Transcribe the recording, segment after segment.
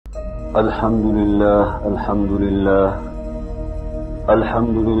Elhamdülillah, elhamdülillah.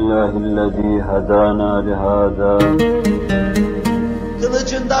 Elhamdülillahillezî hedâna lihâzâ.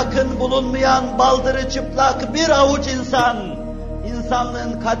 Kılıcında kın bulunmayan baldırı çıplak bir avuç insan,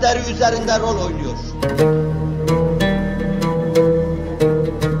 insanlığın kaderi üzerinde rol oynuyor.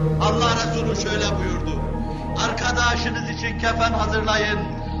 Allah Resulü şöyle buyurdu: arkadaşınız için kefen hazırlayın,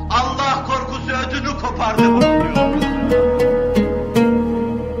 Allah korkusu ödünü kopardı buyuruyor.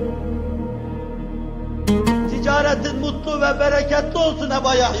 Ticaretin mutlu ve bereketli olsun Ebu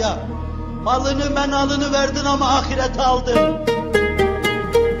Yahya. Malını menalını verdin ama ahirete aldın.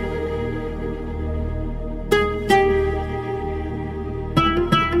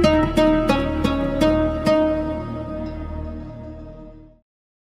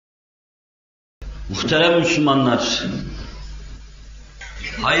 Muhterem Müslümanlar,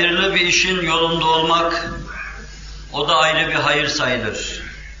 hayırlı bir işin yolunda olmak, o da ayrı bir hayır sayılır.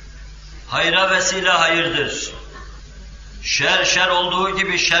 Hayra vesile hayırdır. Şer olduğu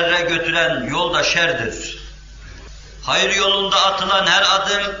gibi şerre götüren yol da şerdir. Hayır yolunda atılan her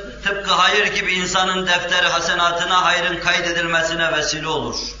adım, tıpkı hayır gibi insanın defteri hasenatına hayrın kaydedilmesine vesile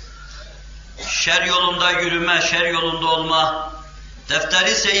olur. Şer yolunda yürüme, şer yolunda olma,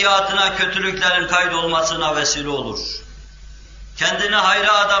 defteri seyyiatına kötülüklerin kaydolmasına vesile olur. Kendini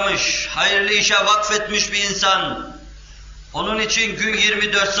hayra adamış, hayırlı işe vakfetmiş bir insan, onun için gün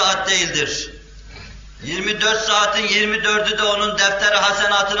 24 saat değildir. 24 saatin 24'ü de onun defteri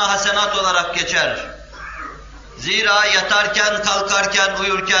hasenatına hasenat olarak geçer. Zira yatarken, kalkarken,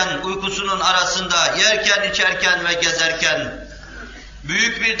 uyurken, uykusunun arasında, yerken, içerken ve gezerken,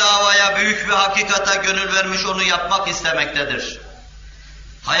 büyük bir davaya, büyük bir hakikata gönül vermiş onu yapmak istemektedir.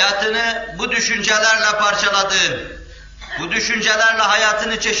 Hayatını bu düşüncelerle parçaladığı, bu düşüncelerle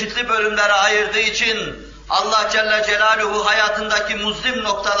hayatını çeşitli bölümlere ayırdığı için Allah Celle Celaluhu hayatındaki muzlim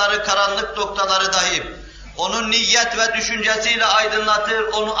noktaları, karanlık noktaları dahi onun niyet ve düşüncesiyle aydınlatır,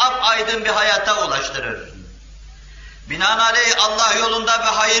 onu apaydın bir hayata ulaştırır. Binaenaleyh Allah yolunda ve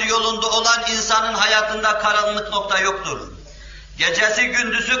hayır yolunda olan insanın hayatında karanlık nokta yoktur. Gecesi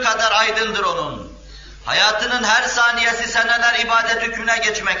gündüzü kadar aydındır onun. Hayatının her saniyesi seneler ibadet hükmüne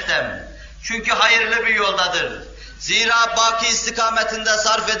geçmekte. Çünkü hayırlı bir yoldadır. Zira baki istikametinde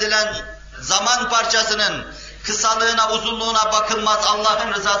sarf edilen zaman parçasının kısalığına, uzunluğuna bakılmaz,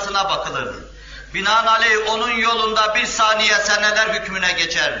 Allah'ın rızasına bakılır. Binaenaleyh onun yolunda bir saniye seneler hükmüne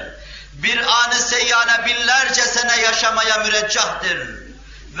geçer. Bir anı seyyane binlerce sene yaşamaya müreccahdır.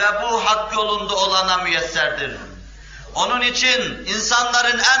 Ve bu hak yolunda olana müyesserdir. Onun için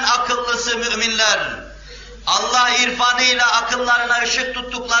insanların en akıllısı müminler, Allah irfanıyla akıllarına ışık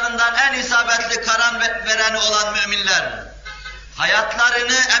tuttuklarından en isabetli karar vereni olan müminler,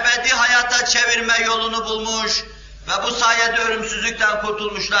 hayatlarını ebedi hayata çevirme yolunu bulmuş ve bu sayede ölümsüzlükten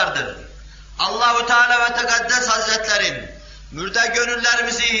kurtulmuşlardır. Allah-u Teala ve Tekaddes Hazretleri, mürde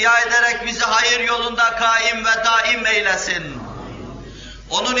gönüllerimizi ihya ederek bizi hayır yolunda kaim ve daim eylesin.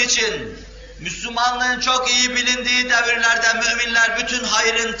 Onun için Müslümanlığın çok iyi bilindiği devirlerde müminler bütün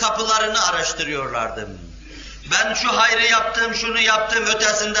hayrın kapılarını araştırıyorlardı. Ben şu hayrı yaptım, şunu yaptım,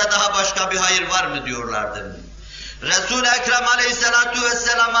 ötesinde daha başka bir hayır var mı diyorlardı. Resul-i Ekrem Aleyhisselatu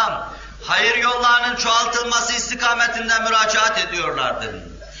Vesselam'a hayır yollarının çoğaltılması istikametinde müracaat ediyorlardı.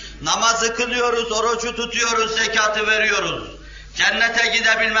 Namazı kılıyoruz, orucu tutuyoruz, zekatı veriyoruz. Cennete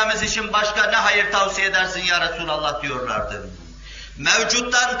gidebilmemiz için başka ne hayır tavsiye edersin ya Resulallah diyorlardı.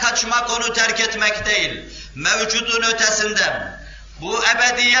 Mevcuttan kaçmak onu terk etmek değil, mevcudun ötesinde. Bu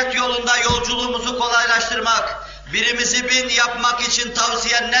ebediyet yolunda yolculuğumuzu kolaylaştırmak, birimizi bin yapmak için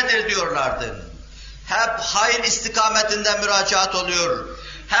tavsiyen nedir diyorlardı. Hep hayır istikametinde müracaat oluyor.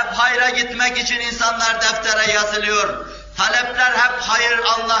 Hep hayra gitmek için insanlar deftere yazılıyor. Talepler hep hayır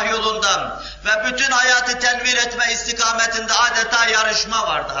Allah yolundan ve bütün hayatı tenvir etme istikametinde adeta yarışma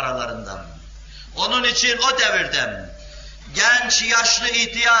vardı aralarında. Onun için o devirde genç, yaşlı,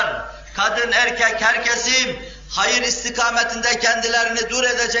 ihtiyar, kadın, erkek, herkesi hayır istikametinde kendilerini dur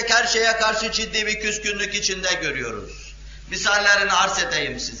edecek her şeye karşı ciddi bir küskünlük içinde görüyoruz. Misallerini arz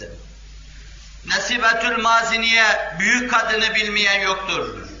edeyim size. Nesibetül Maziniye, büyük kadını bilmeyen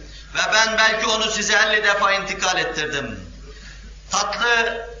yoktur. Ve ben belki onu size 50 defa intikal ettirdim.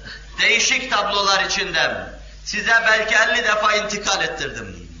 Tatlı, değişik tablolar içinde size belki 50 defa intikal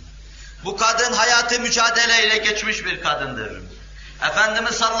ettirdim. Bu kadın hayatı mücadeleyle geçmiş bir kadındır.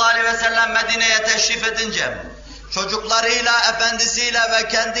 Efendimiz sallallahu aleyhi ve sellem Medine'ye teşrif edince çocuklarıyla, efendisiyle ve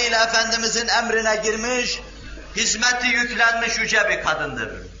kendiyle Efendimizin emrine girmiş, hizmeti yüklenmiş yüce bir kadındır.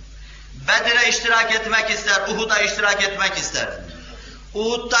 Bedir'e iştirak etmek ister, Uhud'a iştirak etmek ister.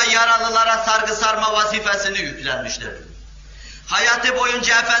 Uhud'da yaralılara sargı sarma vazifesini yüklenmiştir. Hayatı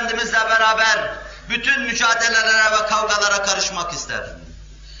boyunca Efendimizle beraber bütün mücadelelere ve kavgalara karışmak ister.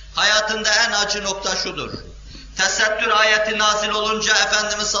 Hayatında en acı nokta şudur. Tesettür ayeti nazil olunca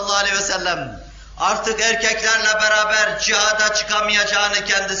Efendimiz sallallahu aleyhi ve sellem artık erkeklerle beraber cihada çıkamayacağını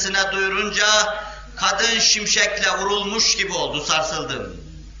kendisine duyurunca kadın şimşekle vurulmuş gibi oldu, sarsıldım.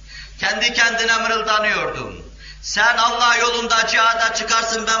 Kendi kendine mırıldanıyordum. Sen Allah yolunda cihada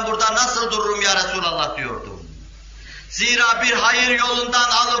çıkarsın, ben burada nasıl dururum ya Resulallah diyordum. Zira bir hayır yolundan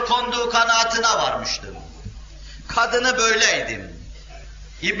alıkonduğu kanaatine varmıştım. Kadını böyleydim.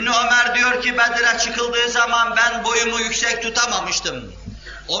 İbn Ömer diyor ki Bedir'e çıkıldığı zaman ben boyumu yüksek tutamamıştım.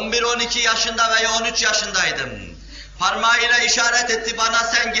 11-12 yaşında veya 13 yaşındaydım. Parmağıyla işaret etti bana,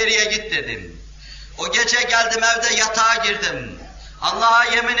 sen geriye git dedim. O gece geldim, evde yatağa girdim. Allah'a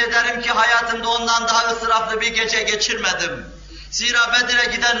yemin ederim ki hayatımda ondan daha ıstıraplı bir gece geçirmedim. Zira Bedir'e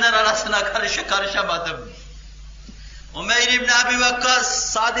gidenler arasına karışamadım. Umeyr İbni Abi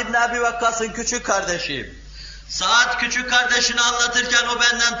Vakkas, Sa'd İbni Abi Vakkas'ın küçük kardeşi. Sa'd küçük kardeşini anlatırken o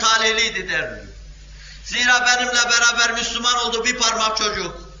benden talihliydi der. Zira benimle beraber Müslüman oldu, bir parmak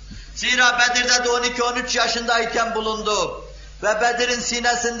çocuk. Zira Bedir'de de 12-13 yaşındayken bulundu. Ve Bedir'in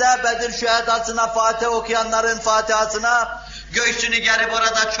sinesinde Bedir şühedasına Fatiha okuyanların Fatihasına göğsünü gerip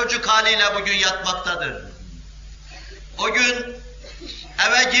orada çocuk haliyle bugün yatmaktadır. O gün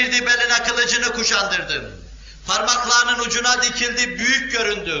eve girdi, beline kılıcını kuşandırdı. Parmaklarının ucuna dikildi, büyük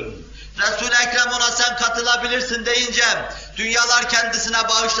göründü. Resul-i Ekrem ona sen katılabilirsin deyince dünyalar kendisine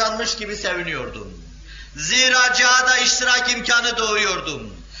bağışlanmış gibi seviniyordum. Zira cihada iştirak imkanı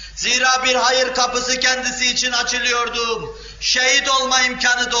doğuyordum. Zira bir hayır kapısı kendisi için açılıyordu. Şehit olma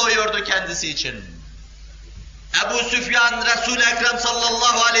imkanı doğuyordu kendisi için. Ebu Süfyan, Resul-i Ekrem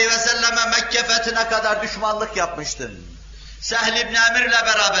sallallahu aleyhi ve selleme Mekke fethine kadar düşmanlık yapmıştı. Sehl İbni Emir'le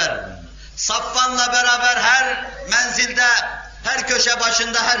beraber, Safvan'la beraber her menzilde, her köşe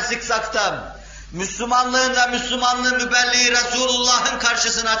başında, her zikzakta Müslümanlığın ve Müslümanlığın mübelliği Resulullah'ın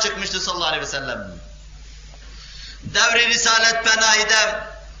karşısına çıkmıştı sallallahu aleyhi ve sellem. Devri Risalet Benahi'de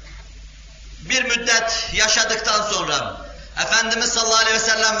bir müddet yaşadıktan sonra Efendimiz sallallahu aleyhi ve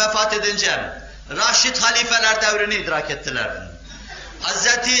sellem vefat edince Raşid halifeler devrini idrak ettiler.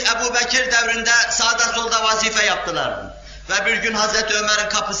 Hazreti Ebu Bekir devrinde sağda solda vazife yaptılar. Ve bir gün Hazreti Ömer'in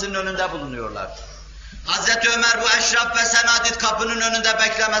kapısının önünde bulunuyorlar. Hazreti Ömer bu eşraf ve senadit kapının önünde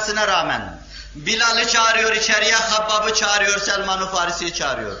beklemesine rağmen Bilal'i çağırıyor içeriye, Habbab'ı çağırıyor, Selman-ı Farisi'yi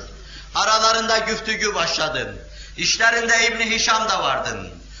çağırıyor. Aralarında güftügü başladı. İşlerinde İbn Hişam da vardı.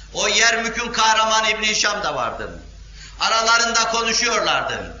 O Yermük'ün kahramanı İbn Hişam da vardı. Aralarında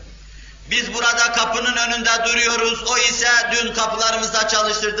konuşuyorlardı. Biz burada kapının önünde duruyoruz, o ise dün kapılarımızda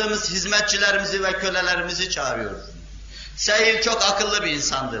çalıştırdığımız hizmetçilerimizi ve kölelerimizi çağırıyor. Seyil çok akıllı bir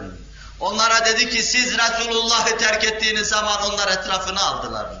insandı. Onlara dedi ki siz Resulullah'ı terk ettiğiniz zaman onlar etrafını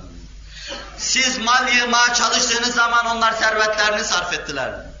aldılar. Siz mal yığmaya çalıştığınız zaman onlar servetlerini sarf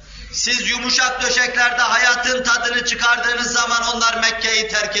ettiler. Siz yumuşak döşeklerde hayatın tadını çıkardığınız zaman onlar Mekke'yi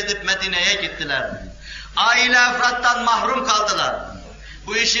terk edip Medine'ye gittiler. Aile efrattan mahrum kaldılar.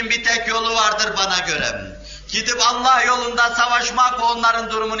 Bu işin bir tek yolu vardır bana göre. Gidip Allah yolunda savaşmak ve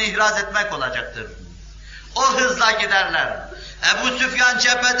onların durumunu ihraz etmek olacaktır. O hızla giderler. Ebu Süfyan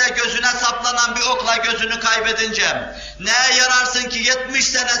cephede gözüne saplanan bir okla gözünü kaybedince neye yararsın ki 70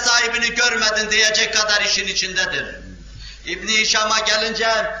 sene sahibini görmedin diyecek kadar işin içindedir. İbn-i Hişam'a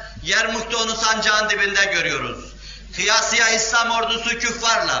gelince Yermuk'ta onu sancağın dibinde görüyoruz. Kıyasıya İslam ordusu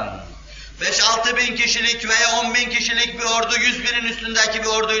küffarla 5-6 bin kişilik veya 10 bin kişilik bir ordu 100 binin üstündeki bir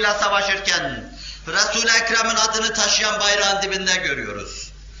orduyla savaşırken Resul-i Ekrem'in adını taşıyan bayrağın dibinde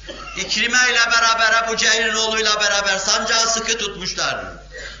görüyoruz. İkrime ile beraber Ebu Cehil'in oğluyla beraber sancağı sıkı tutmuşlar.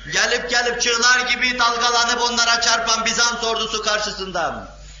 Gelip çığlar gibi dalgalanıp onlara çarpan Bizans ordusu karşısında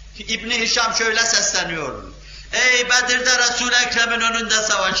İbn Hişam şöyle sesleniyor. Ey Bedir'de Resul-i Ekrem'in önünde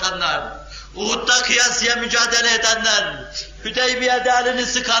savaşanlar, Uhud'da kıyasıya mücadele edenler, Hüdeybiye'de elini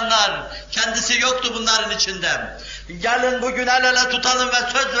sıkanlar, kendisi yoktu bunların içinde. Gelin bugün el ele tutalım ve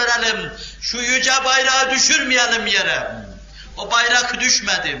söz verelim, şu yüce bayrağı düşürmeyelim yere. O bayrak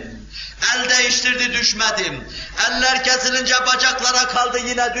düşmedim. El değiştirdi düşmedim. Eller kesilince bacaklara kaldı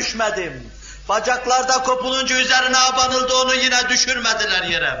yine düşmedim. Bacaklarda kopulunca üzerine abanıldı onu yine düşürmediler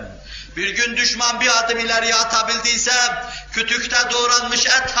yere. Bir gün düşman bir adım ileriye atabildiyse kütükte doğranmış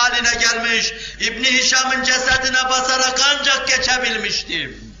et haline gelmiş İbn Hişam'ın cesedine basarak ancak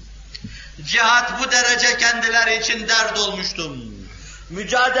geçebilmiştim. Cihat bu derece kendileri için dert olmuştum.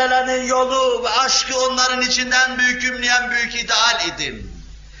 Mücadelenin yolu ve aşkı onların içinden en büyük ideal idim.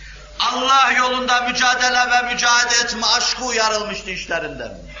 Allah yolunda mücadele ve mücadele etme aşkı uyarılmıştı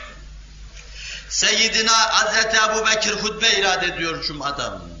işlerinden. Seyyidina Hazreti 𝐵𝑢𝑏𝑒𝑘𝑟 hutbe irad ediyor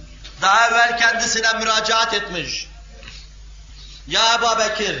Cuma'dan. Daha evvel kendisine müracaat etmiş. Ya Ebu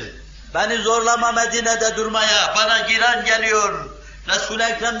Bekir, beni zorlama Medine'de durmaya, bana giren geliyor. Resul-i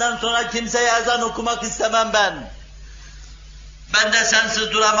Ekrem'den sonra kimseye ezan okumak istemem ben. Ben de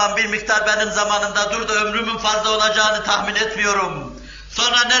sensiz duramam, bir miktar benim zamanımda dur da ömrümün fazla olacağını tahmin etmiyorum.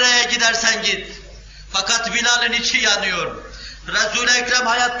 Sonra nereye gidersen git. Fakat Bilal'in içi yanıyor. Resul-i Ekrem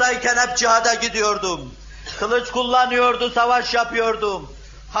hayattayken hep cihada gidiyordum. Kılıç kullanıyordu, savaş yapıyordum.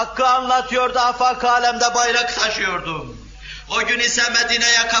 Hakkı anlatıyordu, afak alemde bayrak taşıyordum. O gün ise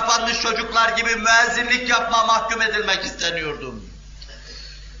Medine'ye kapanmış çocuklar gibi müezzinlik yapma mahkum edilmek isteniyordum.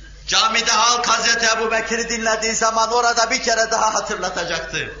 Camide halk Hazreti 𝐵𝑢𝑏𝑒kir'i dinlediği zaman orada bir kere daha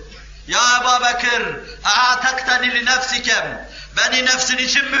hatırlatacaktı. Ya Ebu Bekir, a'taktani li nefsikem, beni nefsin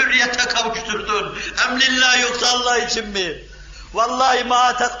için mi hürriyete kavuşturdun? Emlillah yoksa Allah için mi? Vallahi ma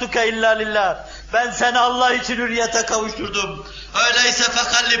ataktuke illa lillah. Ben seni Allah için hürriyete kavuşturdum. Öyleyse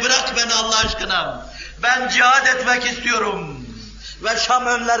fekalli bırak beni Allah aşkına. Ben cihad etmek istiyorum. Ve Şam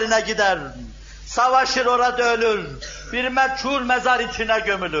önlerine gider. Savaşır, orada ölür. Bir meçhul mezar içine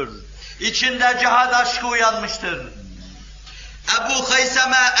gömülür. İçinde cihad aşkı uyanmıştır. Ebu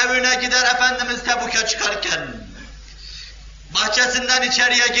Hayseme evine gider Efendimiz Tebuk'a çıkarken. Bahçesinden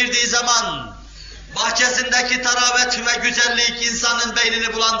içeriye girdiği zaman bahçesindeki taravet ve güzellik insanın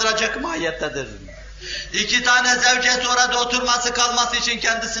beynini bulandıracak mahiyettedir. 2 tane zevcesi orada oturması kalması için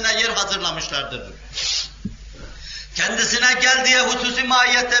kendisine yer hazırlamışlardır. Kendisine gel diye hususi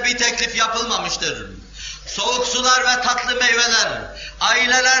mahiyette bir teklif yapılmamıştır. Soğuk sular ve tatlı meyveler,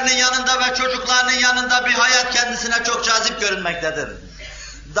 ailelerinin yanında ve çocuklarının yanında bir hayat kendisine çok cazip görünmektedir.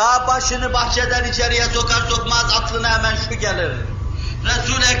 Dağ başını bahçeden içeriye sokar sokmaz aklına hemen şu gelir.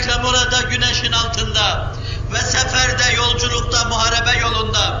 Resul-i Ekrem orada güneşin altında ve seferde, yolculukta, muharebe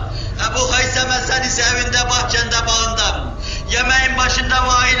yolunda. Ebu Hayseme sen ise evinde, bahçende, bağında. Yemeğin başında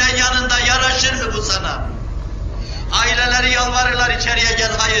ve ailen yanında, yaraşır mı bu sana? Aileleri yalvarırlar içeriye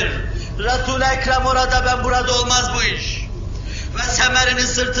gel, hayır. Resul-i Ekrem orada, ben burada, olmaz bu iş. Ve semerini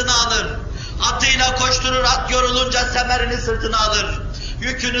sırtına alır. Atıyla koşturur, at yorulunca semerini sırtına alır.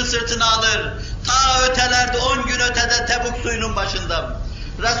 Yükünü sırtına alır. Ta ötelerde, 10 gün ötede Tebuk suyunun başında.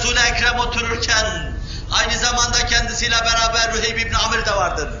 Resul-i Ekrem otururken, aynı zamanda kendisiyle beraber 𝐿𝑻𝑒𝑒𝑚 de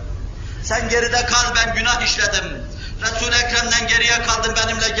vardır. Sen geride kal, ben günah işledim. Resul-i Ekrem'den geriye kaldım,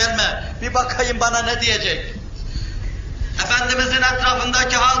 benimle gelme. Bir bakayım bana ne diyecek. Efendimizin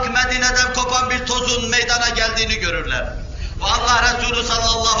etrafındaki halk Medine'den kopan bir tozun meydana geldiğini görürler. Ve Allah Resulü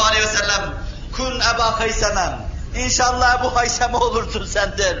sallallahu aleyhi ve sellem, kun Ebu Haysemem, İnşallah Ebu Hayseme olursun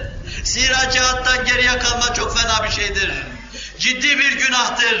sen der. Zira cihattan geriye kalma çok fena bir şeydir. Ciddi bir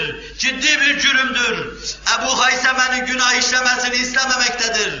günahtır, ciddi bir cürümdür. Ebu Hayseme'nin günah işlemesini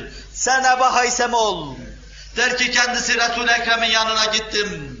istememektedir. Sen Ebu Hayseme ol. Der ki kendisi Resul-i Ekrem'in yanına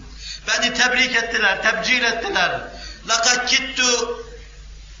gittim. Beni tebrik ettiler, tebcil ettiler. لَقَدْ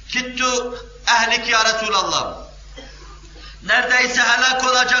كِتُّ اَهْلِكِ ya Resulallah. Neredeyse helak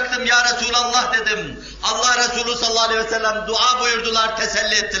olacaktım ya Resulallah dedim. Allah Resulü sallallahu aleyhi ve sellem dua buyurdular,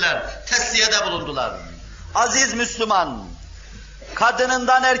 teselli ettiler, tesliyede bulundular. Aziz Müslüman,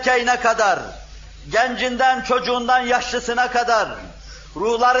 kadınından erkeğine kadar, gencinden çocuğundan yaşlısına kadar,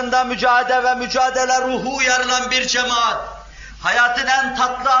 ruhlarında mücadele ve mücadele ruhu uyarılan bir cemaat, hayatın en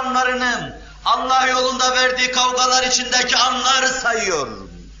tatlı anlarının, Allah yolunda verdiği kavgalar içindeki anları sayıyor.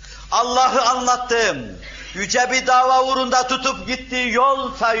 Allah'ı anlattım. Yüce bir dava uğrunda tutup gittiği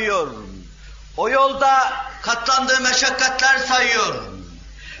yol sayıyor. O yolda katlandığı meşakkatler sayıyor.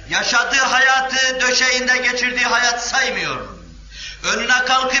 Yaşadığı hayatı, döşeğinde geçirdiği hayat saymıyor. Önüne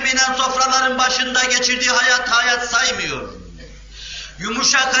kalkıp inen sofraların başında geçirdiği hayat saymıyor.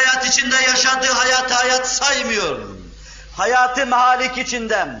 Yumuşak hayat içinde yaşadığı hayat saymıyor. Hayatı mahalik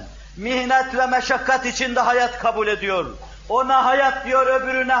içinden, mihnet ve meşakkat içinde hayat kabul ediyor. Ona hayat diyor,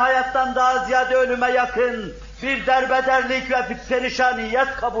 öbürüne hayattan daha ziyade ölüme yakın bir derbederlik ve bir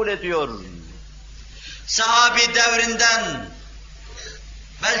perişaniyet kabul ediyor. Sahabi devrinden,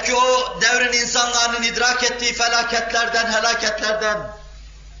 belki o devrin insanların idrak ettiği felaketlerden, helaketlerden,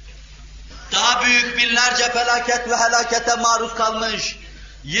 daha büyük binlerce felaket ve helakete maruz kalmış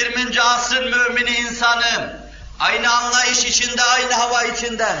 20. asrın mümini insanı, aynı anlayış içinde, aynı hava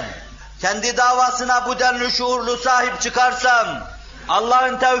içinden, kendi davasına bu denli şuurlu sahip çıkarsam,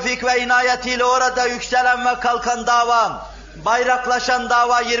 Allah'ın tevfik ve inayetiyle orada yükselen ve kalkan dava, bayraklaşan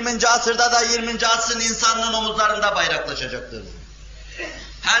dava 20. asırda da 20. asrın insanının omuzlarında bayraklaşacaktır.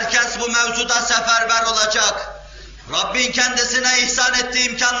 Herkes bu mevzuda seferber olacak. Rabbin kendisine ihsan ettiği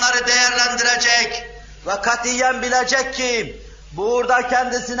imkanları değerlendirecek ve katiyen bilecek ki burada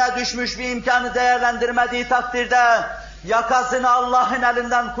kendisine düşmüş bir imkanı değerlendirmediği takdirde yakasını Allah'ın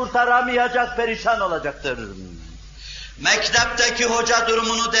elinden kurtaramayacak, perişan olacaktır. Mektepteki hoca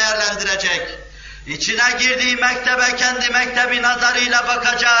durumunu değerlendirecek. İçine girdiği mektebe kendi mektebi nazarıyla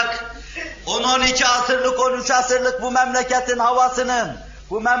bakacak. 10-12 asırlık, 13 asırlık bu memleketin havasını,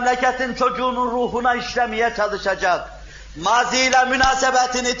 bu memleketin çocuğunun ruhuna işlemeye çalışacak. Maziyle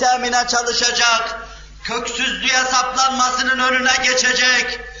münasebetini temine çalışacak. Köksüzlüğe saplanmasının önüne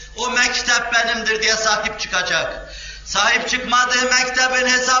geçecek. O mektep benimdir diye sahip çıkacak. Sahip çıkmadığı mektebin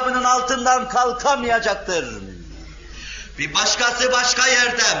hesabının altından kalkamayacaktır. Bir başkası başka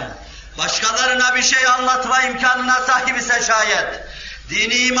yerden, başkalarına bir şey anlatma imkanına sahip ise şayet,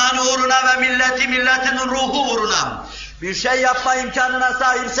 dini imanı uğruna ve milletin ruhu uğruna bir şey yapma imkanına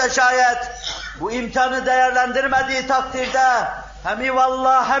sahipse şayet, bu imkanı değerlendirmediği takdirde hem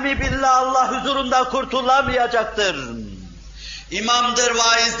vallah hem billah Allah huzurunda kurtulamayacaktır. İmamdır,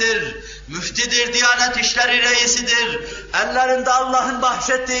 vaizdir, müftidir, Diyanet İşleri Reisidir. Ellerinde Allah'ın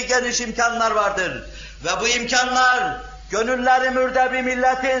bahşettiği geniş imkanlar vardır. Ve bu imkanlar gönülleri mürde bir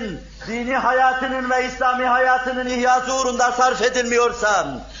milletin dini hayatının ve İslami hayatının ihyası uğrunda sarf edilmiyorsa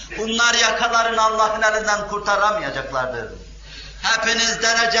bunlar yakalarını Allah'ın elinden kurtaramayacaklardır. Hepiniz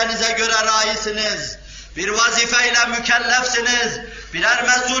derecenize göre raisiniz. Bir vazifeyle mükellefsiniz. Birer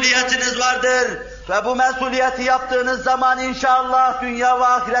mesuliyetiniz vardır. Ve bu mesuliyeti yaptığınız zaman inşallah dünya ve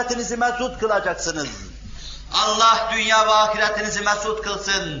ahiretinizi mesut kılacaksınız. Allah dünya ve ahiretinizi mesut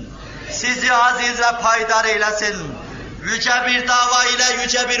kılsın. Sizi aziz ve paydar eylesin. Yüce bir dava ile,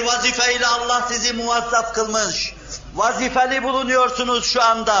 yüce bir vazife ile Allah sizi muvazzaf kılmış. Vazifeli bulunuyorsunuz şu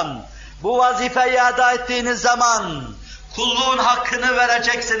anda. Bu vazifeyi eda ettiğiniz zaman kulluğun hakkını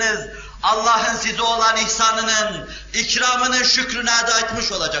vereceksiniz. Allah'ın size olan ihsanının, ikramının şükrünü eda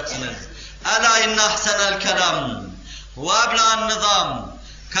etmiş olacaksınız. Ela inne ahsenel kelam ve ebla'n nizam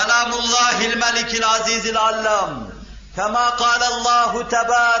kelamullahil melikil azizil allam kema kâlellâhu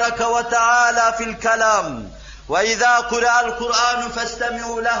tebâreke ve teâlâ fil kelam ve izâ kure'el Kur'ânu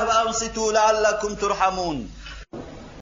festemi'û leh ve ansitû leallekum turhamun.